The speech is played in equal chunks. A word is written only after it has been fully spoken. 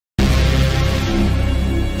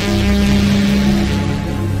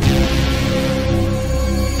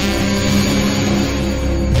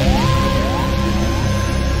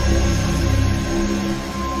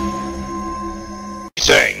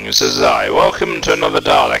Greetings, as welcome to another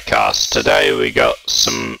Dalekcast. Today we got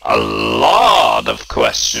a lot of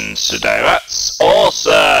questions today. That's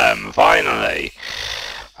awesome, finally.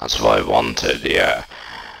 That's what I wanted, yeah.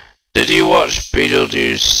 Did you watch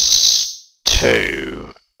Beetlejuice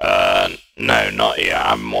 2? No, not yet. I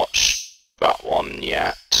haven't watched that one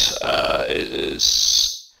yet.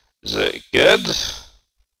 Is it good?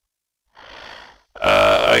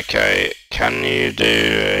 Okay, can you do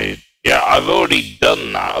a... Yeah, I've already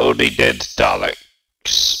done that. I already did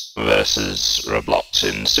Daleks versus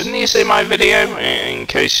Robloxians. Didn't you see my video? In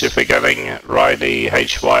case you're forgetting, Riley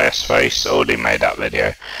HYS face, already made that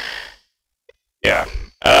video. Yeah.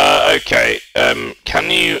 Okay, can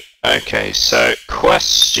you... Okay, so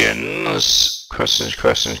questions.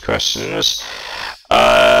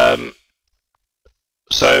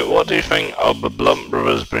 So what do you think of the Blunt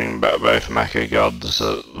Brothers bringing back both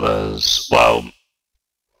Mecha-Godzilla'S? Well,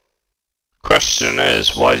 question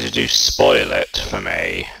is, why did you spoil it for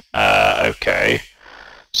me? Okay.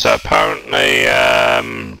 So apparently,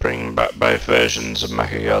 bringing back both versions of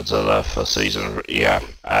Mecha-Godzilla for season... Yeah,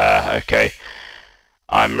 okay.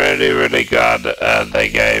 I'm really glad they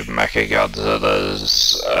gave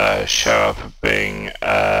Mecha-Godzilla'S show up being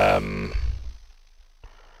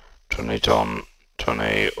 21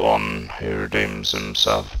 who redeems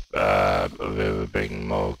himself with being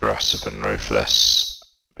more aggressive and ruthless,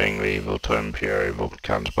 being the evil to impure evil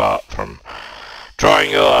counterpart from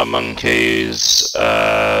Triangle a Monkey's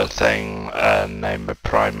thing named the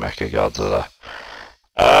Prime Mecha-Godzilla.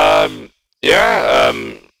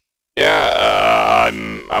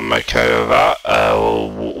 I'm okay with that.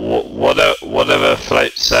 Whatever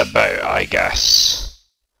floats their boat, I guess.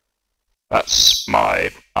 That's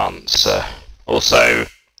my answer. Also,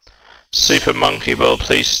 Super Monkey Ball,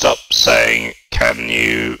 please stop saying, can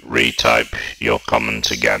you retype your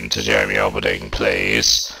comment again to Jeremy Alberding,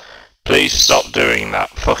 please? Please stop doing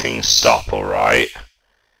that. Fucking stop, alright?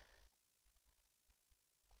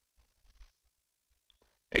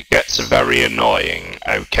 It gets very annoying,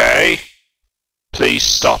 okay? Please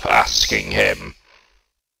stop asking him.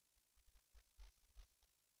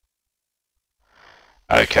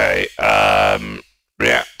 Okay, I've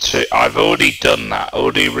already done that.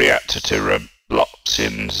 Already reacted to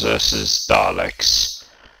Robloxians versus Daleks.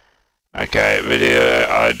 Okay, video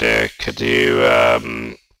idea. Could you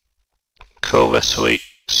call this week's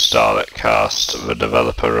Dalekcast? The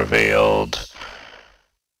developer revealed.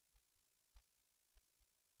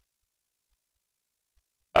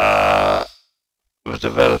 The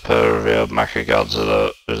developer revealed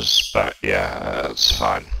Mecha-Godzilla is back. Yeah, that's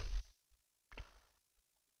fine.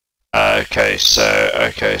 Okay, so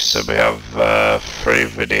we have 3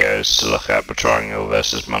 videos to look at: the Triangle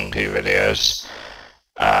versus Monkey videos,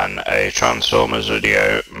 and a Transformers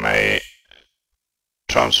video,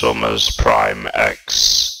 Transformers Prime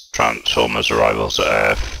X Transformers Arrivals at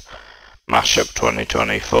Earth Mashup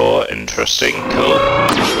 2024. Interesting, cool.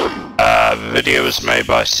 The video was made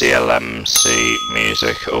by CLMC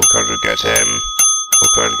Music. All credit go to him. All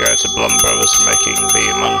credit go to Blunt Brothers for making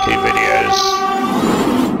the monkey videos.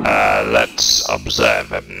 Let's observe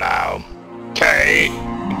him now. Okay,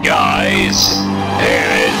 guys,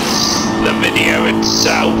 here is the video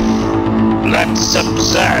itself. Let's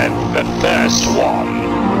observe the first one.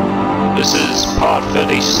 This is part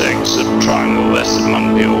 36 of Triangle vs.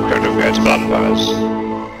 Monkey. All credit go to Blunt Brothers.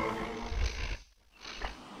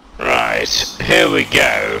 Right, here we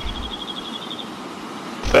go.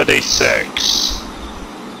 36.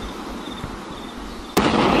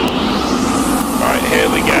 Right, here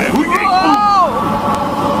we go.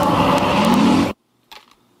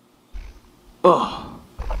 Oh.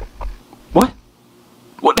 What?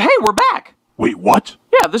 What? Hey, we're back! Wait, what?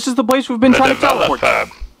 Yeah, this is the place we've been trying to teleport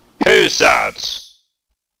to. Who's that?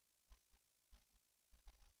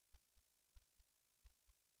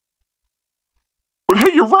 But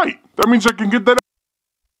hey, you're right. That means I can get that.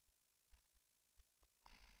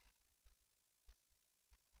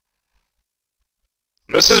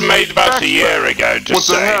 This is made about a year ago, just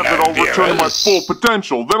saying. Once I have it, I'll return to my full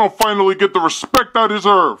potential. Then I'll finally get the respect I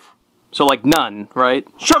deserve. So, like, none, right?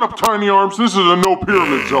 Shut up, Tiny Arms. This is a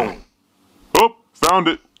no-pyramid zone. Oh, found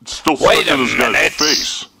it. It's still stuck to this guy's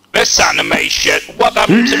face. This animation. What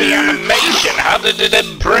happened to the animation? How did it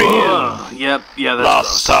improve? Yeah, that's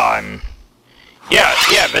last time. Yeah,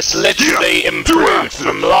 this literally improved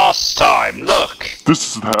from last time. Look.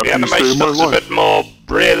 This is the happiest day of my life. looks a bit more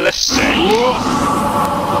realistic.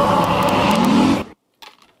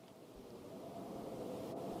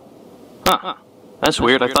 Huh. That's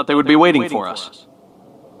weird. I thought they would be waiting for us.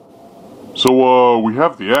 So, we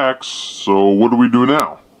have the axe, so what do we do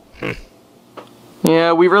now?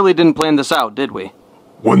 Yeah, we really didn't plan this out, did we?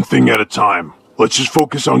 One thing at a time. Let's just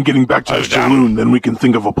focus on getting back to the saloon, then we can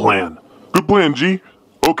think of a plan. Good plan, G.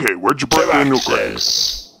 Okay, where'd you park Daniel Craig?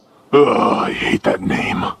 Ugh, I hate that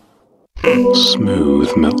name.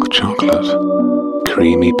 Smooth milk chocolate.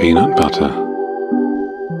 Creamy peanut butter.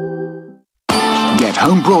 Get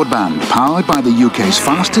home broadband powered by the UK's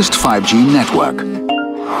fastest 5G network.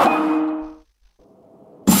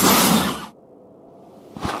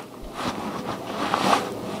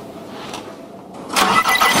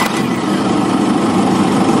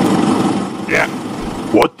 Yeah.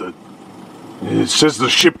 What the? It says the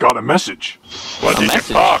ship got a message. What did you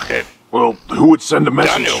park it? Well, who would send a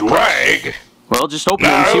message Daniel to us? Craig? Well, just open it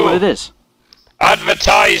and see what it is.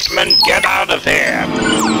 Advertisement, get out of here!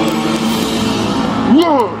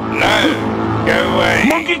 No! Go away!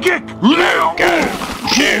 Monkey kick! No, go!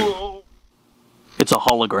 Shoot! It's a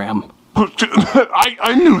hologram.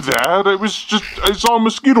 I knew that. I saw a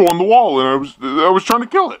mosquito on the wall and I was trying to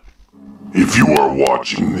kill it. If you are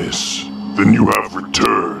watching this, then you have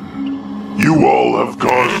returned. You all have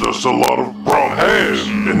caused us a lot of problems,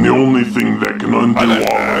 and the only thing that can undo all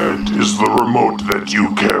of it is the remote that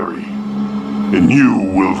you carry. And you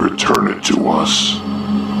will return it to us.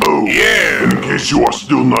 Oh, yeah. in case you are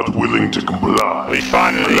still not willing to comply, We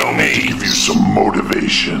finally allow me to meet. give you some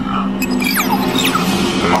motivation.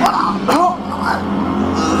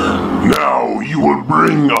 Now you will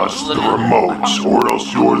bring us the remote, or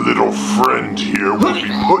else your little friend here will be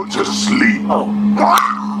put to sleep.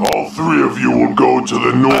 All three of you will go to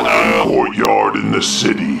the northern courtyard in the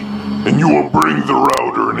city, and you will bring the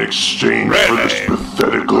router in exchange for this Really?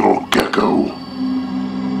 pathetic little gecko.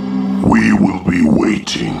 We will be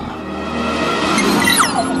waiting.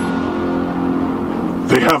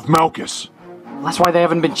 They have Malchus. That's why they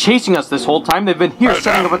haven't been chasing us this whole time. They've been here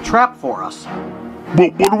setting up a trap for us. Well,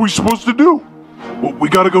 what are we supposed to do? Well, we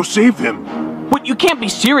gotta go save him. What? You can't be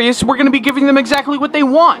serious. We're gonna be giving them exactly what they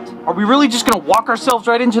want. Are we really just gonna walk ourselves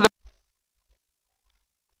right into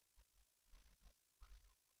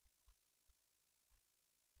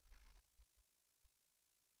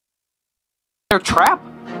their trap?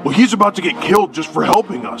 Well, he's about to get killed just for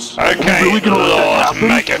helping us. Are we Okay, really gonna let Lord that happen?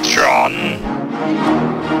 Megatron.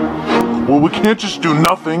 Well, we can't just do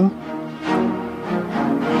nothing.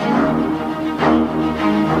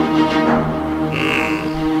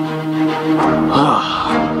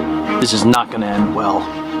 This is not gonna end well.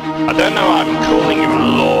 I don't know why I'm calling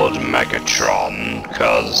him Lord Megatron,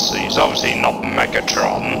 because he's obviously not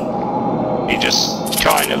Megatron. He just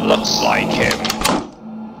kind of looks like him.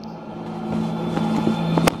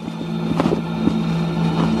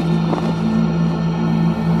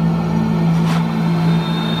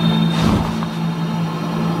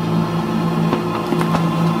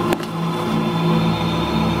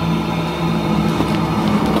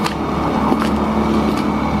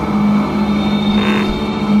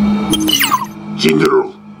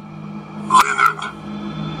 General. Leonard.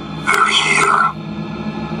 They're here.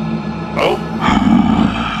 Oh.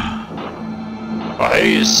 Well,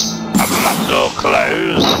 he's having that door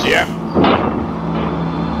closed, yeah.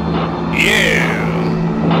 You.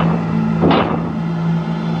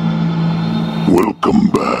 Welcome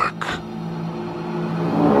back.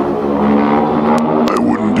 I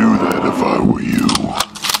wouldn't do that if I were you.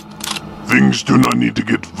 Things do not need to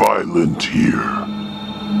get violent here.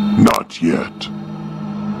 Not yet.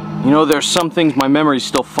 You know, there's some things my memory's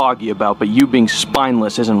still foggy about, but you being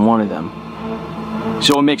spineless isn't one of them.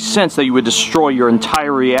 So it makes sense that you would destroy your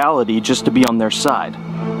entire reality just to be on their side.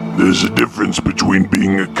 There's a difference between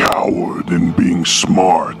being a coward and being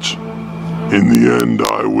smart. In the end,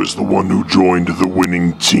 I was the one who joined the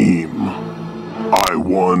winning team. I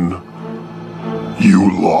won.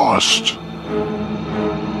 You lost.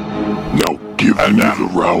 Now give me the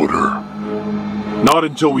router. Not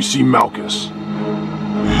until we see Malchus.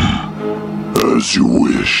 As you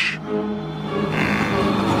wish.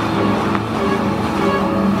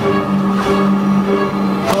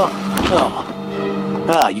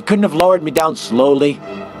 You couldn't have lowered me down slowly?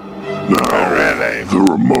 Now, Really? the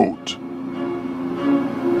remote.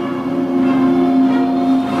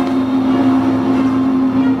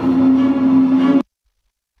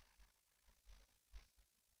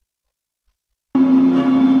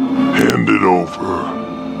 Hand it over.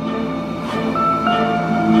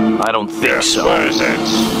 I don't think so. Where is it?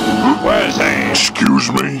 Where is it?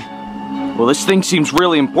 Excuse me? Well, this thing seems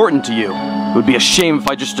really important to you. It would be a shame if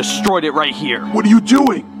I just destroyed it right here. What are you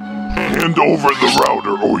doing? Hand over the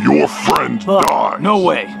router or your friend dies. No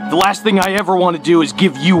way. The last thing I ever want to do is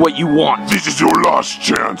give you what you want. This is your last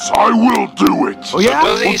chance. I will do it. Oh yeah?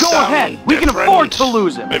 does he Well, go sound ahead. We can different? afford to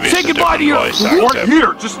lose him. Maybe Say it's a goodbye to your... different voice Right actor.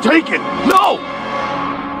 here. Just take it. No!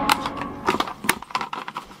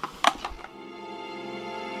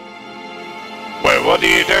 Wait, what are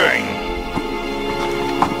you doing?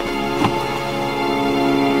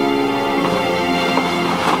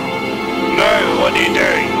 No, what are you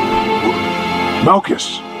doing?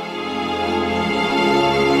 Malchus.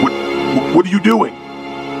 What are you doing?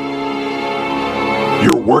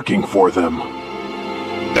 You're working for them.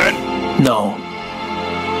 Don't... No.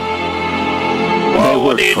 Well,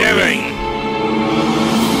 what are work you for me. doing?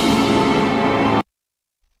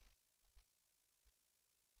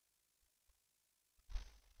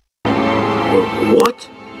 What?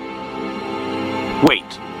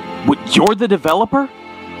 Wait. You're the developer?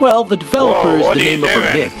 Well, the developer Whoa, is what the are you name of a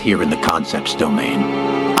doing? myth here in the concepts domain.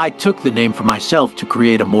 I took the name for myself to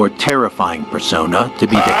create a more terrifying persona to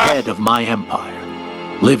be the head of my empire.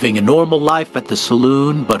 Living a normal life at the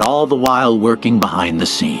saloon, but all the while working behind the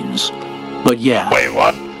scenes. But yeah, Wait,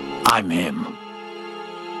 what? I'm him.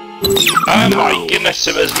 Oh my goodness,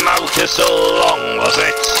 it was Malchus all along, was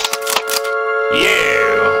it?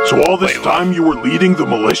 You! So all this Wait, what? time you were leading the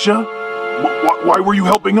militia? Why were you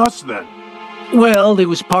helping us then? Well, it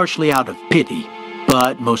was partially out of pity,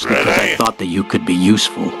 but mostly because I Really? thought that you could be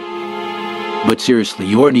useful. But seriously,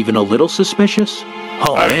 you weren't even a little suspicious?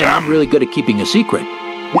 Oh man, damn. I'm really good at keeping a secret.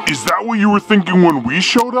 Is that what you were thinking when we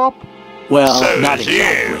showed up? Well, So not is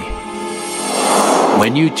exactly. you.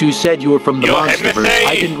 When you two said you were from the You're Monsterverse, Timothy.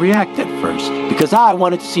 I didn't react at first, because I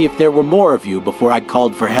wanted to see if there were more of you before I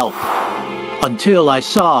called for help. Until I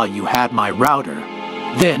saw you had my router.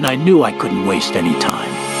 Then I knew I couldn't waste any time.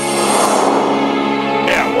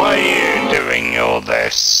 Yeah, why are you doing all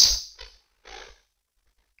this?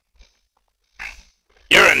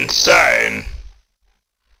 You're insane.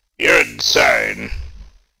 You're insane.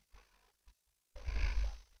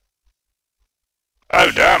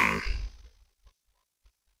 Oh, damn.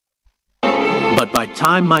 But by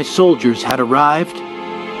time my soldiers had arrived,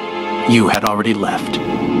 you had already left.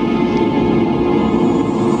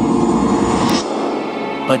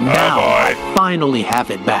 But now boy. I finally have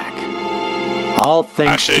it back. All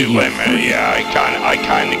thanks to Actually, you wait a minute, three. yeah, I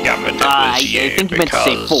kind of gathered it was I you think you meant to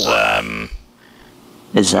say because,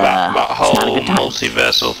 4. Is that it's whole not a good time.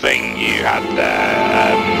 multiversal thing you had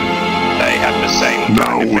there, they had the same Now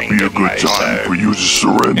kind of would thing, be a didn't good they? time So, for you to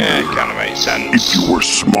surrender. yeah, it kind of makes sense. If you were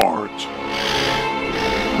smart.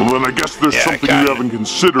 Well, then I guess there's Yeah, something kinda. you haven't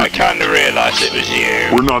considered. I kind of realised it was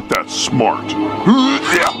you. We're not that smart.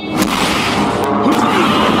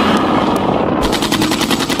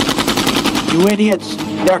 You idiots!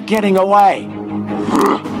 They're getting away!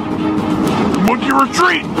 Monkey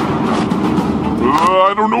retreat!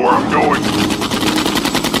 I don't know where I'm going.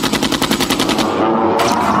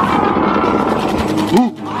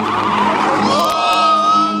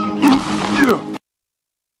 Yeah.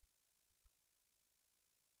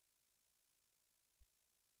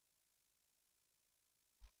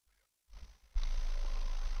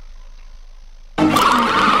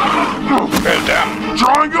 Go down.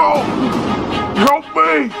 Triangle! Help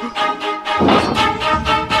me!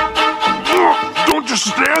 Don't just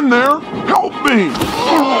stand there! Help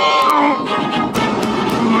me!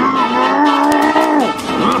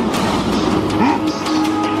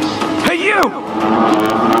 Hey, you!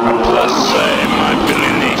 Plus, in my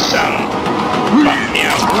opinion, he sounds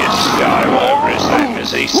guy, whatever his name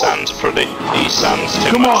is, he sounds too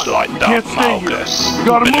Come much on, like we Darth can't stay here. Malgus. We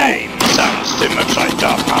gotta The move. name sounds too much like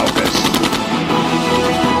Darth Malgus.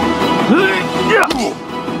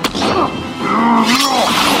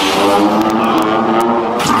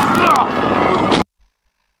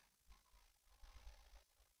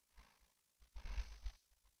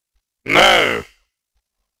 No!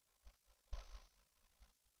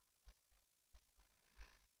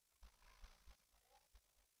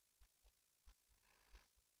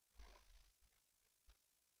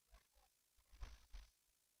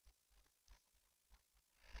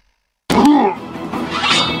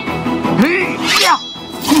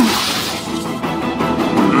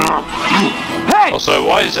 Hey! Also,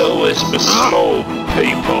 why is it always the small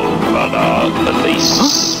people that are the least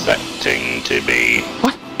suspecting to be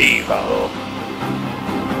evil?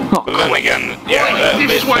 Oh, But then again, yeah,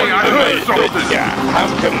 This way, I heard something. yeah, how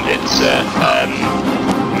come it's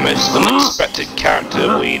most unexpected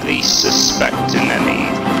character we least suspect in any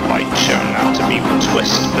fight shown out to be the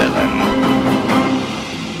twist villain?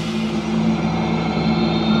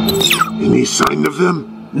 Any sign of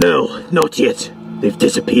them? No, not yet. They've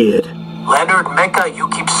disappeared. Leonard, Mecha, you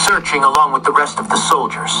keep searching along with the rest of the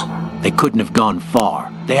soldiers. They couldn't have gone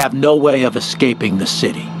far. They have no way of escaping the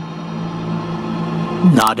city.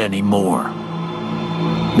 Not anymore.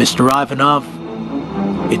 Mr. Ivanov,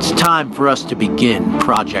 it's time for us to begin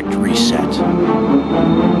Project Reset.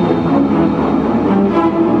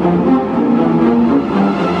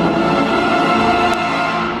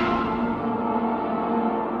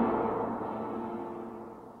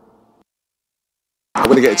 I'm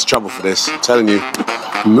gonna get into trouble for this, I'm telling you.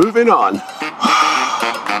 Moving on.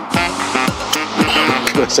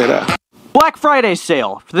 Can I say that? Black Friday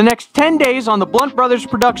sale. For the next 10 days on the Blunt Brothers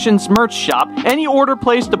Productions merch shop, any order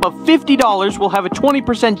placed above $50 will have a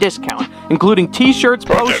 20% discount, including t-shirts,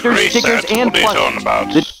 posters, stickers, and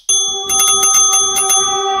plushies.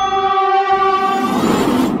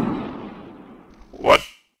 What?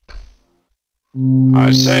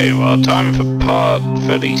 I say, well, time for part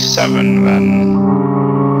 37 then.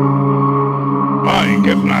 My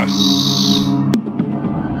goodness.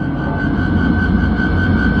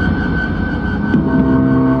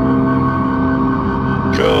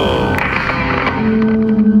 Cool.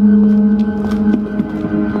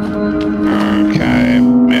 Okay,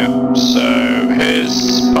 yeah, so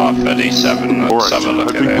here's part 37. Let's have a look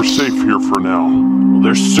at it. I think we're safe here for now. Well,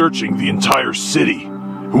 they're searching the entire city.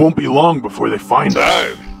 It won't be long before they find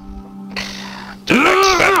us. Didn't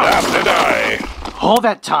expect that, did I? All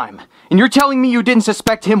that time. And you're telling me you didn't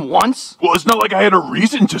suspect him once? Well, it's not like I had a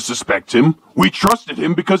reason to suspect him. We trusted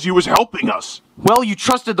him because he was helping us. Well, you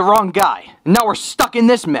trusted the wrong guy. And now we're stuck in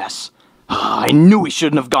this mess. I knew we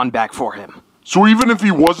shouldn't have gone back for him. So even if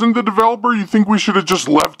he wasn't the developer, you think we should have just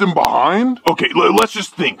left him behind? Okay, let's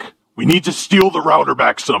just think. We need to steal the router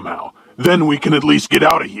back somehow. Then we can at least get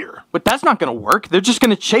out of here. But that's not gonna work. They're just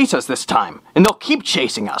gonna chase us this time. And they'll keep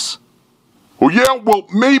chasing us. Oh yeah, well,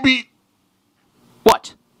 maybe...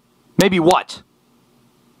 What? Maybe what?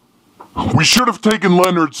 We should have taken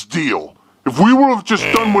Leonard's deal. If we would have just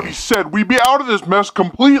done what he said, we'd be out of this mess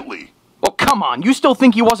completely. Well, come on. You still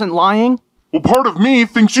think he wasn't lying? Well, part of me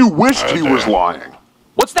thinks you wished he was lying.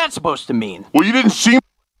 What's that supposed to mean? Well, you didn't seem...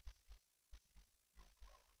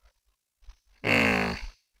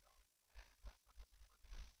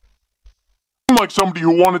 like somebody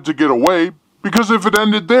who wanted to get away, because if it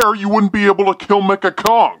ended there, you wouldn't be able to kill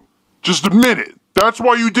Mecha-Kong. Just admit it. That's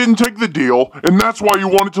why you didn't take the deal, and that's why you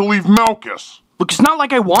wanted to leave Malchus. Look, it's not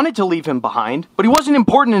like I wanted to leave him behind, but he wasn't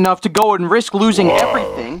important enough to go and risk losing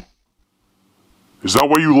everything. Is that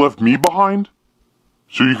why you left me behind?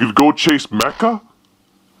 So you could go chase Mecha?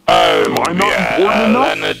 Am I not important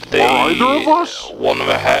enough? Leonard, or either of us? One of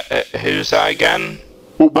who's that again?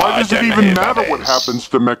 But why does it even matter what happens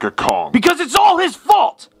to Mecha-Kong? Because it's all his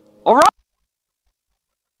fault! Alright?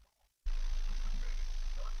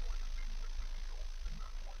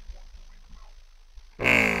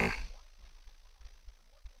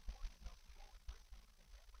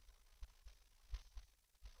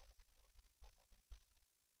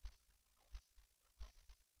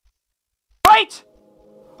 Right?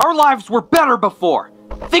 Our lives were better before.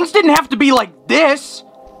 Things didn't have to be like this.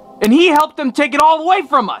 And he helped them take it all away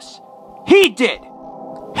from us. He did.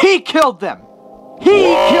 He killed them. He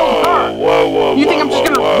killed her. You think I'm just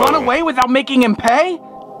gonna run away without making him pay?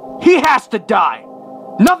 He has to die.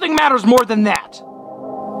 Nothing matters more than that.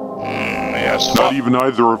 Yes. Not even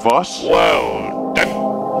either of us? Whoa,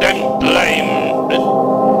 don't blame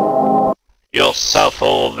yourself for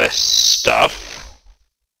all this stuff.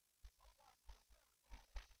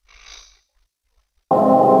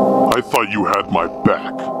 I thought you had my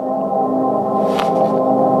back.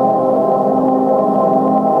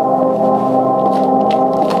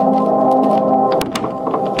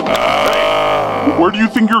 Where do you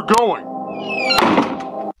think you're going?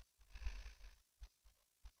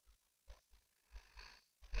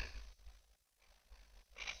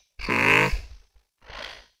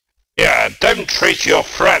 Yeah, don't treat your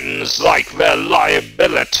friends like they're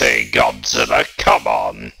liability, Godzilla. Come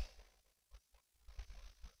on.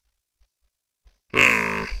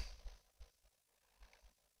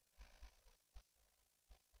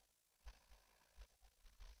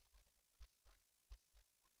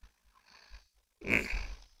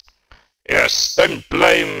 Yes, don't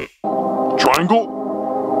blame... Triangle?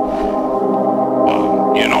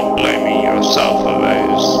 Well, you're not blaming yourself for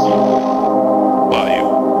those. Well, you...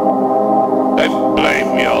 Don't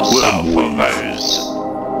blame yourself for those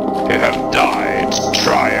who have died,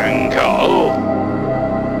 Triangle.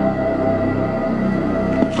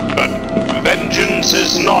 But vengeance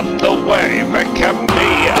is not the way. There can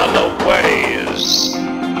be other ways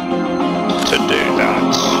to do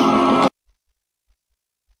that.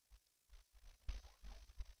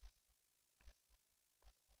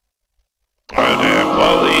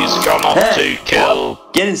 has gone off to kill...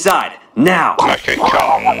 Get inside, now!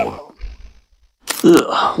 Mecha-Kong.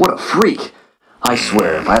 Ugh, what a freak. I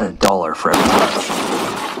swear, if I had $1 for every touch.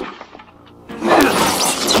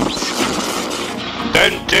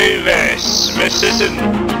 Don't do this. This isn't...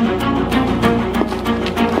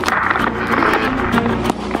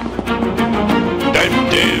 Don't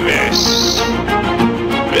do this.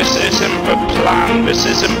 This isn't the plan. This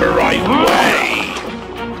isn't the right way.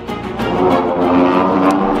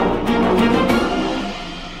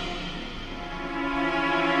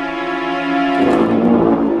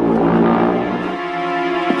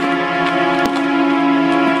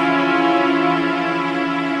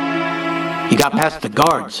 You got past the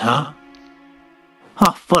guards, huh?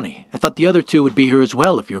 Huh, funny. I thought the other two would be here as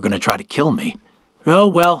well if you were going to try to kill me. Oh,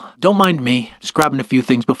 well, don't mind me. Just grabbing a few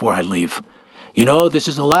things before I leave. You know, this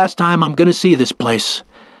is the last time I'm going to see this place,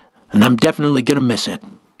 and I'm definitely going to miss it.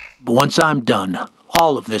 But once I'm done,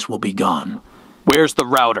 all of this will be gone. Where's the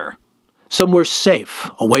router? Somewhere safe,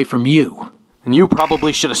 away from you. And you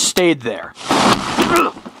probably should have stayed there.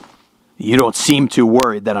 You don't seem too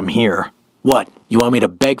worried that I'm here. What, you want me to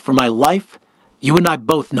beg for my life? You and I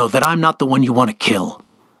both know that I'm not the one you want to kill.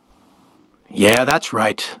 Yeah, that's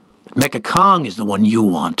right. Mecha-Kong is the one you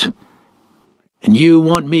want. And you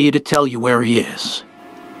want me to tell you where he is.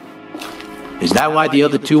 Is that why the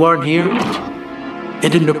other two aren't here? They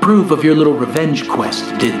didn't approve of your little revenge quest,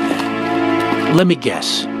 did they? Let me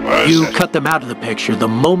guess. You cut them out of the picture the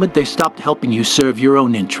moment they stopped helping you serve your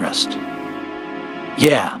own interest.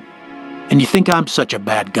 Yeah. And you think I'm such a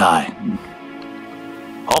bad guy.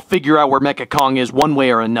 I'll figure out where Mecha-Kong is one way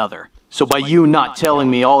or another. So by you not telling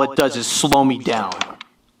me, all it does is slow me down.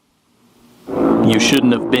 You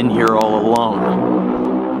shouldn't have been here all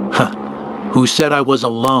alone. Huh. Who said I was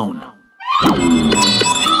alone?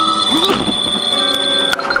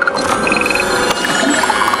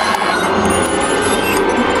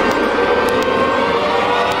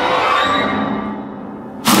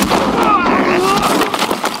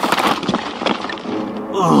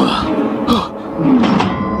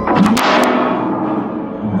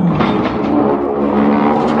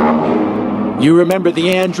 You remember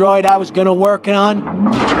the android I was gonna work on?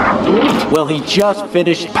 Well, he just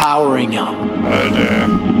finished powering up. Oh dear.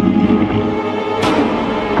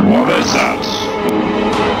 What is that?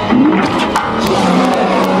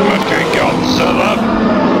 Mecha-Godzilla?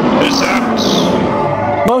 Is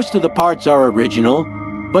that... Most of the parts are original,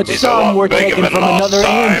 but He's some were taken from another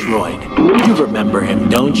android. You remember him,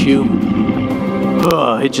 don't you?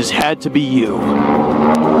 It just had to be you.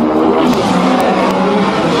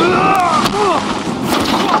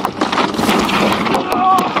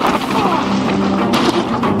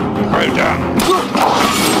 Throw down.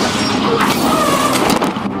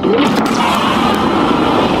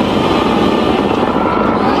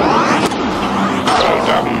 Throw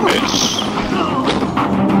down, bitch.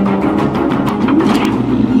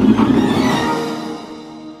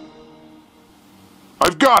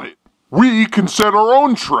 I've got it. We can set our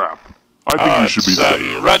own trap. I think you should be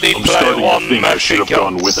safe. Ready I'm Player starting One to think I should have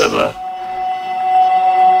gone with them. Mecha-Godzilla.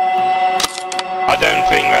 I don't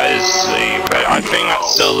think that is the... I think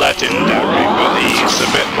that's still legendary, but he's a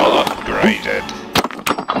bit more upgraded.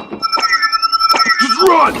 Just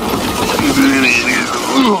run!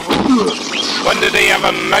 When did he have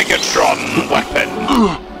a Megatron weapon?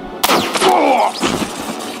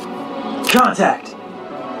 Contact!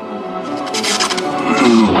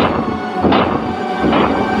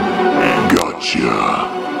 Gotcha.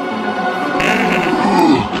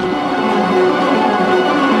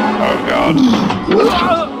 Oh god.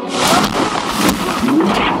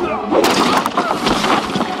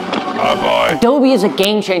 Oh boy. Adobe is a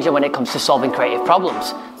game changer when it comes to solving creative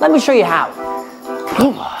problems. Let me show you how.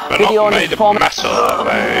 They're not made of metal,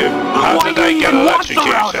 babe. How did they get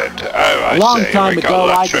electrocuted? Oh, I see. A long time We got ago,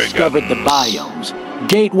 I electric discovered the guns. biomes,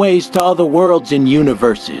 gateways to other worlds and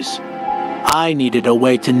universes. I needed a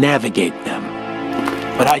way to navigate them.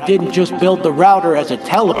 But I didn't just build the router as a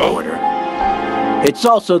teleporter. It's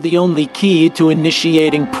also the only key to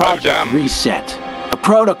initiating Project Reset, a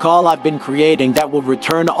protocol I've been creating that will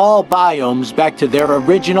return all biomes back to their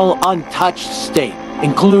original untouched state,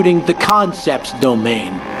 including the concepts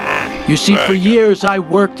domain. You see, for years I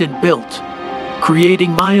worked and built,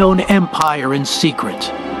 creating my own empire in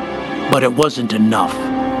secret. But it wasn't enough.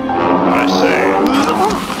 I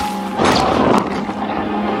see.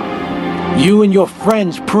 You and your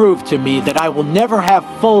friends proved to me that I will never have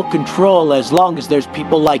full control as long as there's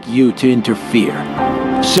people like you to interfere.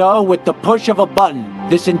 So, with the push of a button,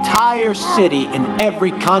 this entire city and every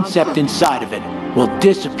concept inside of it will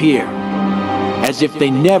disappear, as if they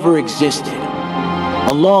never existed.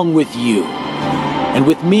 along with you. And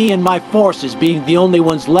with me and my forces being the only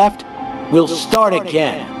ones left, we'll start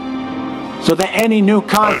again. So that any new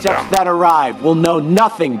concepts that arrive will know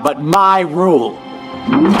nothing but my rule.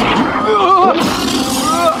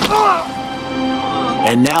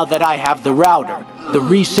 And now that I have the router, the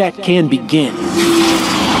reset can begin.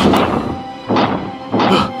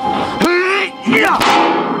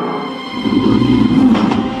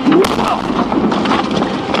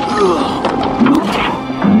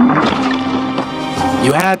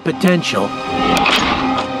 You had potential.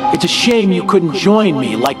 It's a shame you couldn't join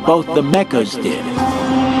me like both the Mechas did.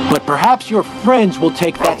 But perhaps your friends will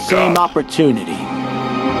take that same opportunity.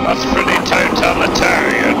 That's pretty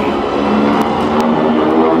totalitarian.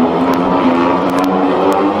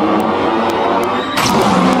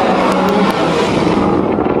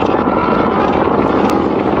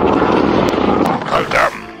 Oh,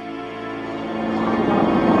 damn.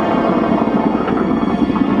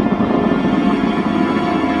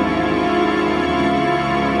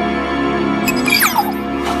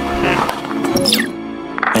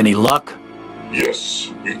 Any luck? Yes,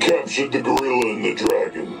 we captured the gorilla and the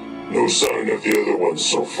dragon. No sign of the other ones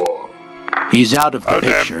so far. He's out of the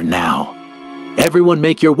picture now. Everyone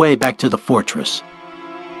make your way back to the fortress.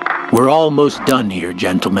 We're almost done here,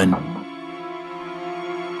 gentlemen.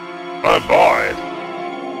 Oh boy.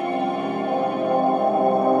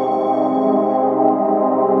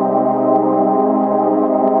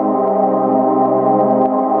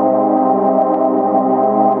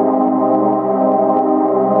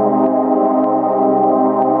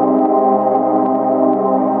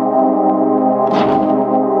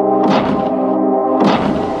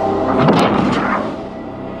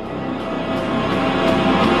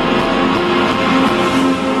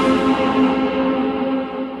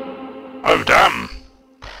 Oh, damn.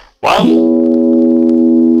 Well,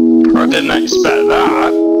 I didn't expect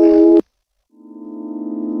that.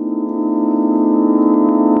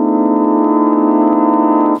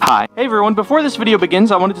 Hi. Hey everyone, before this video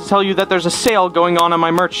begins, I wanted to tell you that there's a sale going on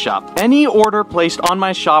my merch shop. Any order placed on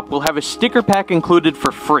my shop will have a sticker pack included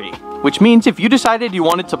for free. Which means if you decided you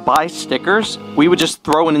wanted to buy stickers, we would just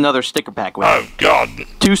throw in another sticker pack with it. Oh god.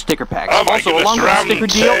 2 sticker packs. Oh my also, goodness, along with the round sticker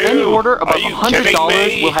deal, two? any order above Are you kidding $100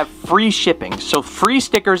 me? will have free shipping. So free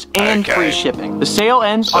stickers and Okay. free shipping. The sale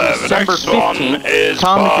ends on So the December next one 15th. is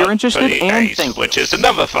Come if part you're interested, and 38, thank you. which is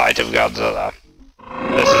another fight of Godzilla.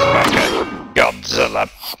 This is Mecha-Godzilla.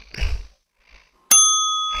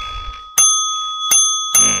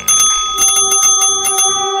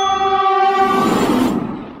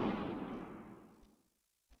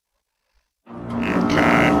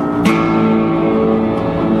 Okay.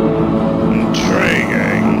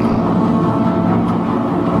 Intriguing.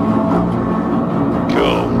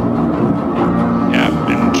 Cool. Yeah,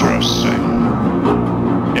 interesting.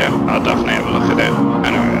 Yeah, I'll definitely have a look at it.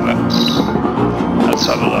 Anyway, let's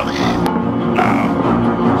have a look. Now.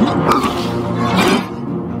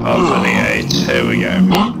 Part 38, here we go.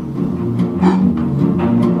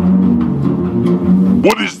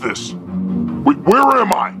 What is this? Wait, where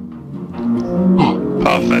am I?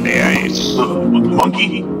 Part 38.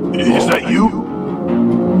 Monkey? Is that you?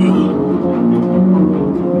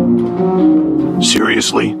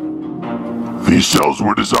 Seriously? These cells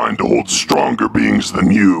were designed to hold stronger beings than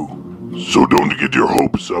you. So don't get your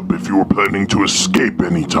hopes up if you were planning to escape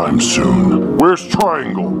anytime soon. Where's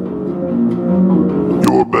Triangle?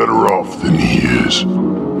 You're better off than he is.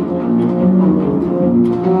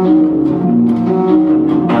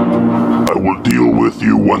 I will deal with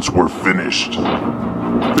you once we're finished.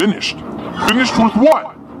 Finished? Finished with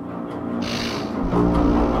what?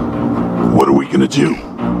 What are we gonna do?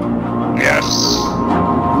 Yes.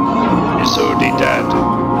 He's already dead.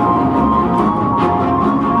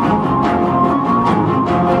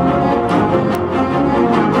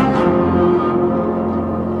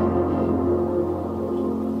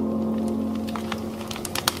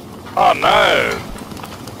 Oh no!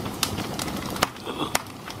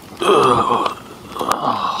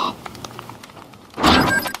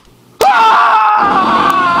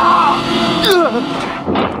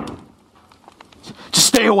 Just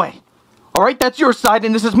stay away. Alright, that's your side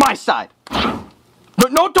and this is my side.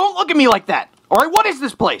 No, don't look at me like that. Alright, what is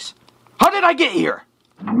this place? How did I get here?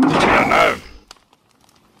 I don't know.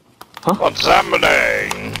 Huh? What's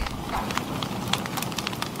happening?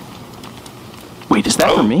 Wait, is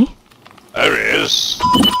that for me? There he is.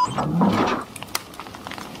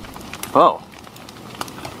 Oh.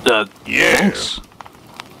 Yeah. Thanks.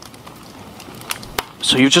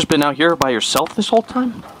 So you've just been out here by yourself this whole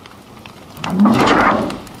time?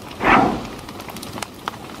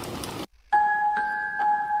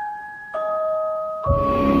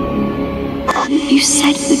 you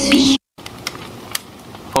said would be.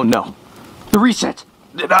 Oh no. The reset.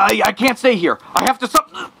 I can't stay here. I have to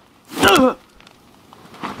stop.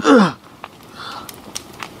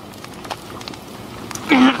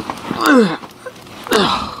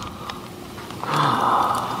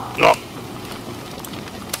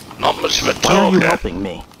 Not much of a talker. Why are you helping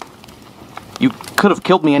me? You could have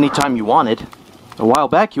killed me anytime you wanted. A while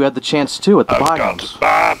back you had the chance too at the biomes.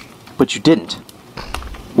 But you didn't.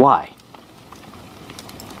 Why?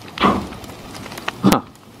 Huh.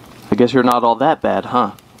 I guess you're not all that bad,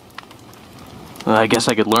 huh? I guess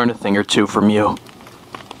I could learn a thing or two from you.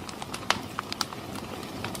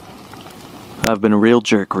 I've been a real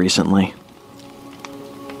jerk recently.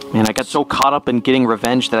 Man, I got so caught up in getting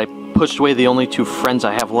revenge that I pushed away the only two friends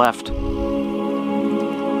I have left.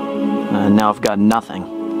 And now I've got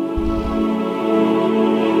nothing.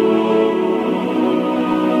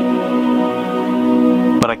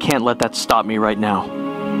 But I can't let that stop me right now.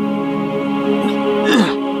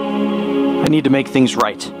 I need to make things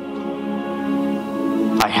right.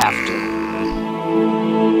 I have to.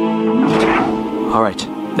 Alright,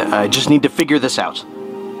 I just need to figure this out.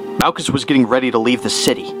 Malchus was getting ready to leave the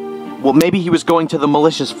city. Well, maybe he was going to the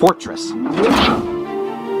malicious fortress.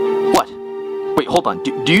 What? Wait, hold on.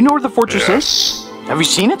 Do you know where the fortress is? Have you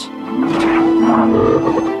seen it?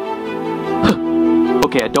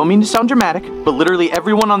 Okay, I don't mean to sound dramatic, but literally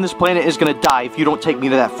everyone on this planet is gonna die if you don't take me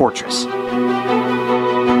to that fortress.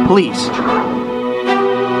 Please.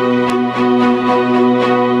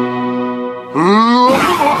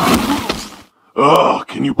 Ugh,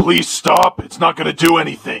 can you please stop? It's not gonna do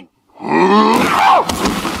anything.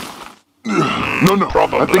 No,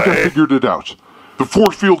 I think I figured it out. The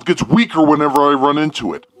force field gets weaker whenever I run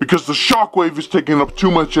into it, because the shockwave is taking up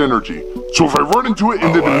too much energy. So if I run into it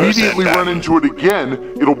and then immediately run into it again,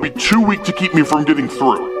 it'll be too weak to keep me from getting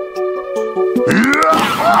through.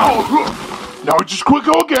 Now I just quick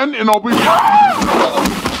go again and I'll be...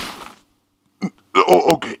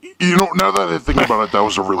 Oh, okay. You know, now that I think about it, that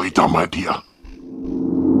was a really dumb idea.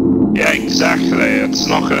 Yeah, exactly. It's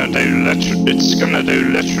not gonna do it's gonna do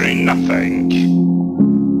literally nothing.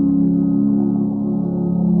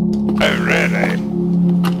 Oh, really?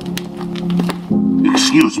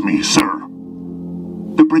 Excuse me, sir.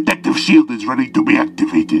 The protective shield is ready to be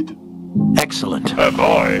activated. Excellent. Oh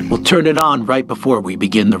boy. We'll turn it on right before we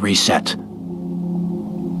begin the reset.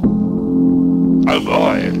 Oh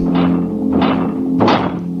boy.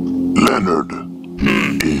 Leonard,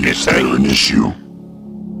 is there an issue?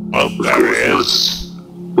 Oh, there he is.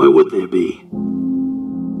 Why would there be?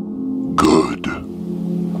 Good.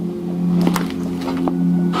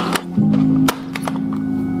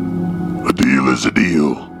 A deal is a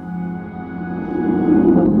deal.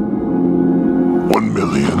 1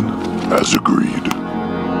 million, as agreed.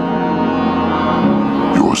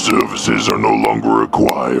 Your services are no longer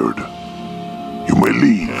required. You may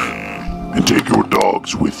leave and take your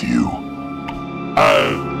dogs with you.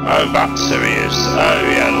 Oh, that's who he is. Oh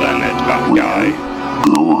yeah, Leonard, that guy.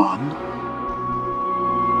 Go on.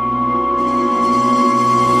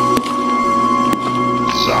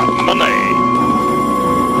 Some money.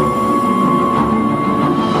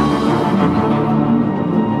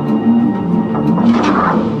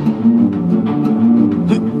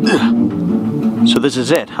 So this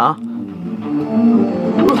is it, huh?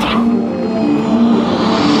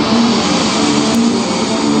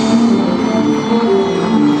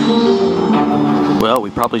 Well, we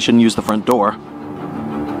probably shouldn't use the front door.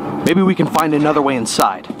 Maybe we can find another way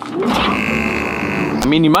inside. I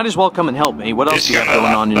mean, you might as well come and help me. What else you got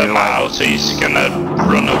going on in your life? He's gonna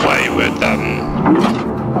run away with them.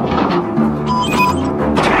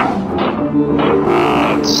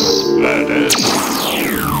 That's what it is.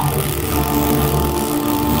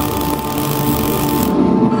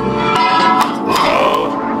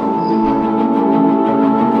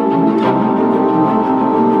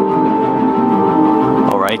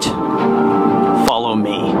 Follow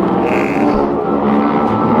me.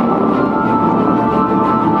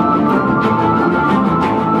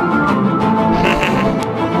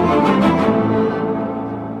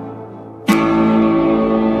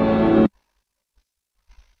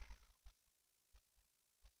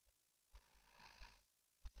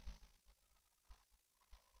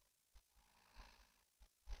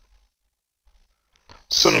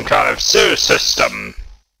 Some kind of sewer system.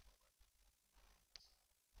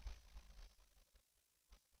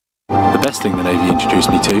 The best thing that Navy introduced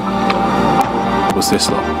me to was this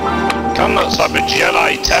lot. Kind of looks like a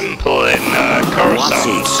Jedi temple in Coruscant. What's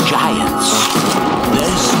its giants?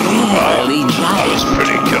 They're scarily That was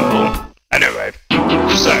pretty cool. Anyway,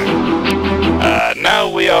 so now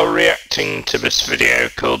we are reacting reacting to this video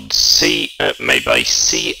called made by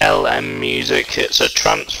CLM Music. It's a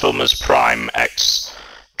Transformers Prime X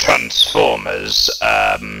Transformers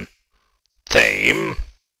theme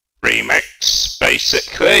remix,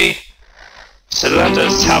 basically. So let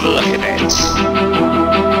us have a look at it.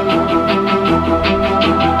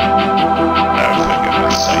 Oh, for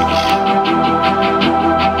goodness sake.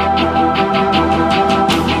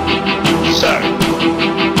 So,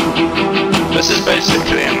 this is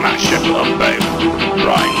basically a mashup of both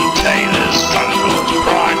Ryan Taylor's Transformers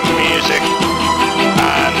Prime music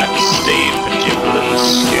and Steve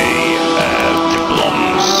Jablonski's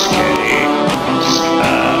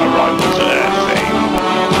Arrival to Earth theme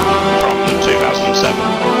from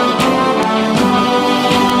 2007.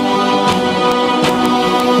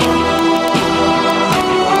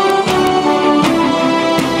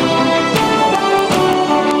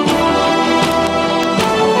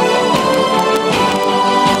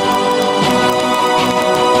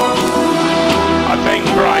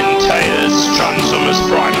 Transformers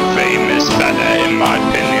Prime theme is better, in my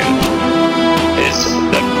opinion. Is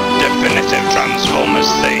the definitive Transformers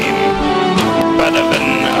theme better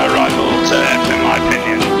than Arrival to Earth, in my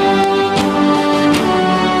opinion?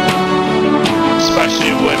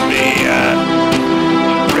 Especially with the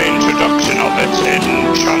reintroduction of it in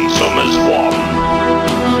Transformers 1.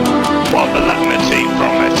 Well, the leitmotif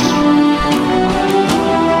from it.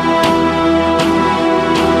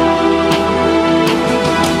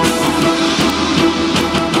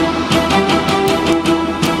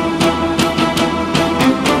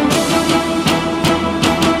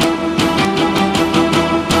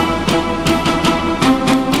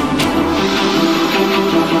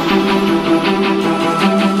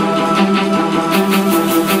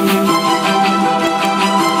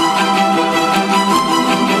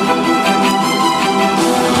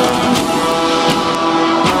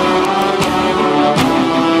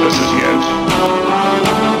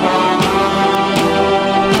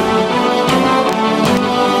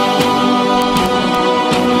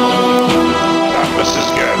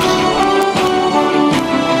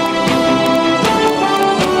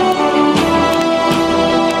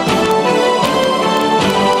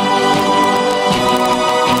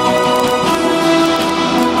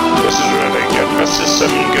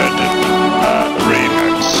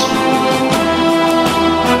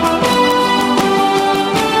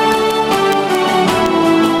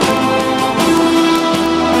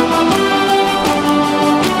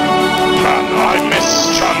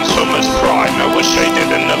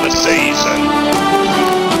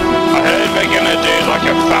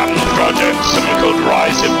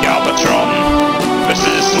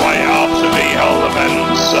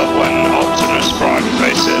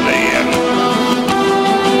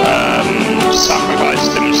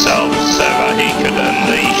 Sacrificed himself so that he could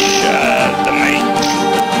unleash the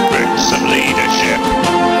matrix of leadership,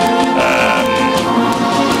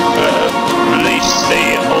 release the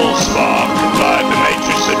Allspark via the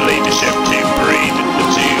matrix of leadership to bring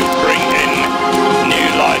in new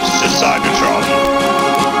life to Cybertron.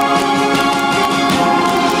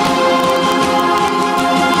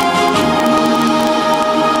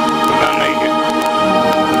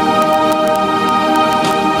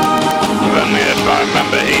 If I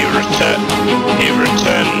remember, he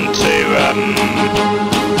returned to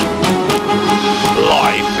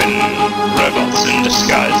life in Robots in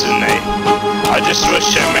Disguise, didn't he? I just wish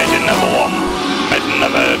they made another one, made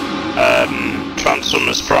another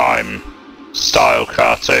Transformers Prime style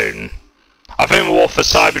cartoon. I think War for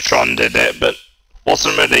Cybertron did it, but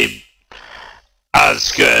wasn't really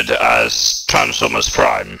as good as Transformers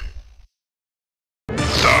Prime.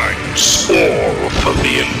 Thanks all for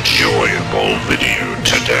the enjoyable video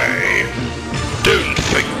today. Don't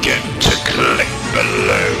forget to click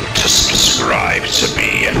below to subscribe to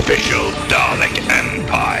the official Dalek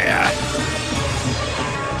Empire,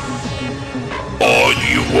 or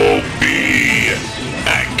you will be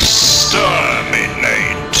exterminated.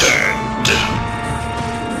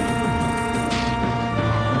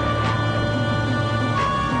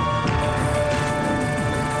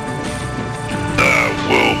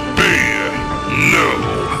 No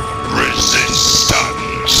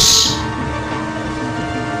resistance.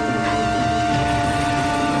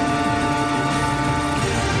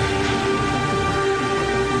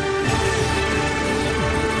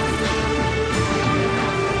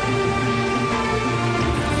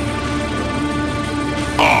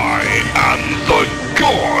 I am the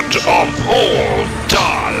God of all